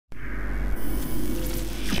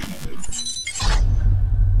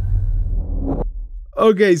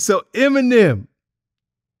Okay, so Eminem,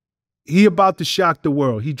 he about to shock the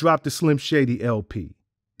world. He dropped the Slim Shady LP.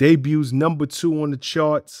 Debuts #2 on the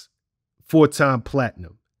charts, 4-time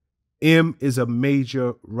platinum. M is a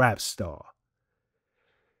major rap star.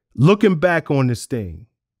 Looking back on this thing,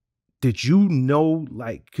 did you know,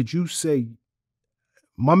 like, could you say,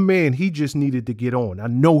 my man, he just needed to get on. I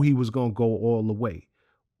know he was going to go all the way.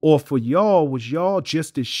 Or for y'all, was y'all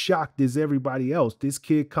just as shocked as everybody else? This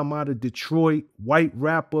kid come out of Detroit, white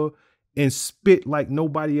rapper, and spit like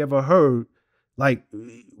nobody ever heard. Like,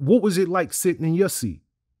 what was it like sitting in your seat?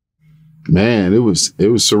 Man, it was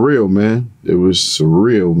surreal, man. It was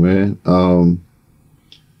surreal, man.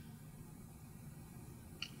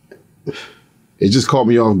 It just caught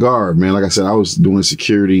me off guard, man. Like I said, I was doing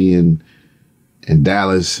security in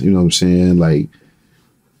Dallas, you know what I'm saying? Like,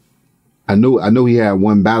 I know he had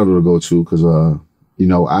one battle to go to because, you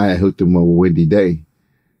know, I had hooked him up with Wendy Day.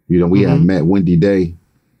 You know, we had met Wendy Day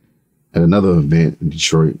at another event in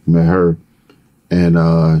Detroit, met her. And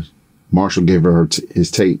Marshall gave her his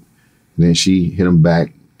tape. And then she hit him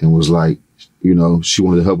back and was like, you know, she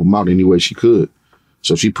wanted to help him out any way she could.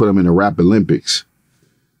 So she put him in the Rap Olympics,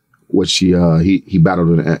 which he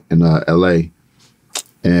battled in LA.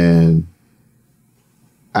 And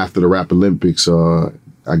after the Rap Olympics,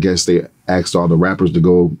 I guess they asked all the rappers to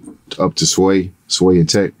go up to Sway and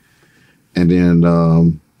Tech. And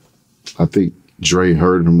then I think Dre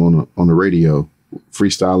heard him on the radio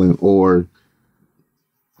freestyling, or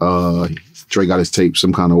Dre got his tape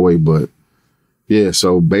some kind of way. But yeah,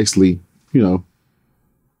 so basically, you know,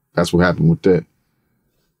 that's what happened with that.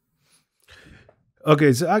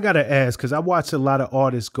 Okay, so I gotta ask, because I watch a lot of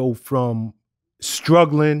artists go from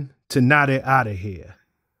struggling to now they're out of here.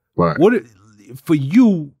 Right. For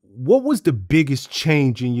you, what was the biggest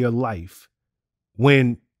change in your life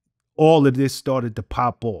when all of this started to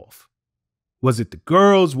pop off? Was it the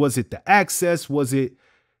girls? Was it the access? Was it,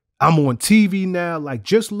 I'm on TV now? Like,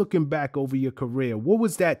 just looking back over your career, what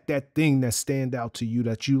was that thing that stand out to you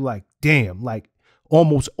that you like, damn, like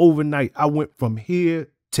almost overnight, I went from here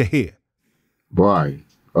to here? Right.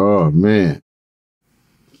 Oh, man.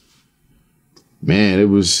 Man, it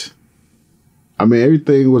was, I mean,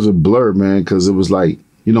 everything was a blur, man, because it was like,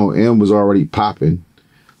 you know, M was already popping,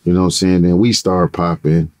 you know what I'm saying? Then we started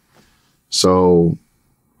popping. So,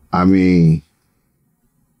 I mean,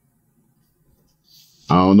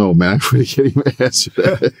 I don't know, man. I really can't even answer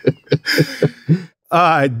that. All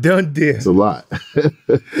right, done deal. It's a lot.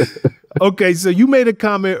 Okay, so you made a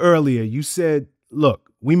comment earlier. You said,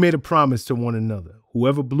 look, we made a promise to one another.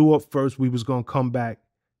 Whoever blew up first, we was going to come back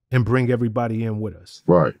and bring everybody in with us.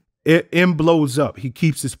 Right. M blows up. He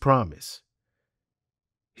keeps his promise.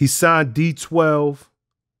 He signed D12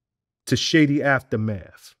 to Shady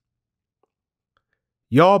Aftermath.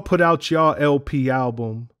 Y'all put out y'all LP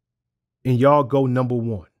album and y'all go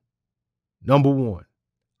 #1. #1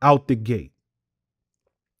 out the gate.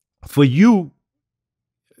 For you,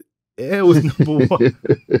 it was #1.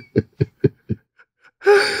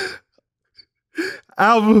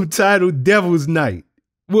 Album titled Devil's Night.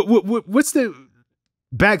 What's the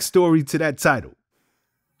backstory to that title?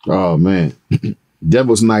 Oh man,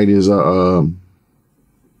 Devil's Night is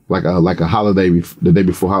like a holiday, the day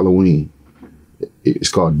before Halloween. It's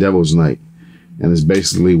called Devil's Night, and it's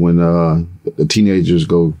basically when the teenagers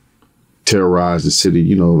go terrorize the city.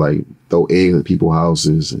 You know, like throw eggs at people's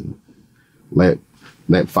houses and let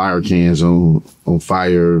fire cans on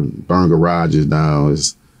fire, burn garages down.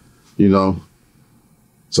 It's, you know,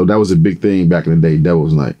 so that was a big thing back in the day.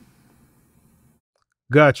 Devil's Night.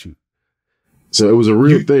 Got you. So it was a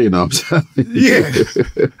real thing. I'm telling you. Yeah.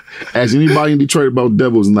 Ask anybody in Detroit about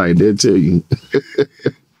Devil's Night, they'll tell you.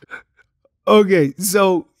 Okay,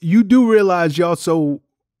 so you do realize y'all sold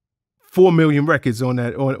 4 million records on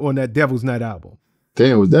that Devil's Night album.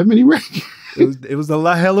 Damn, was that many records? It was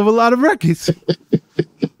a hell of a lot of records.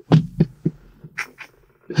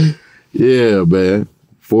 Yeah, man.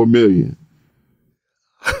 4 million.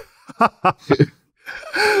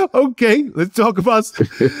 Okay, let's talk about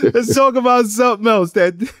something else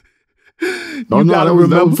that you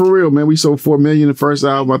that was for real, man. We sold 4 million the first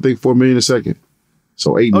album. I think 4 million the second.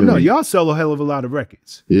 So 8 million. Oh no, y'all sell a hell of a lot of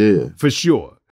records. Yeah, for sure.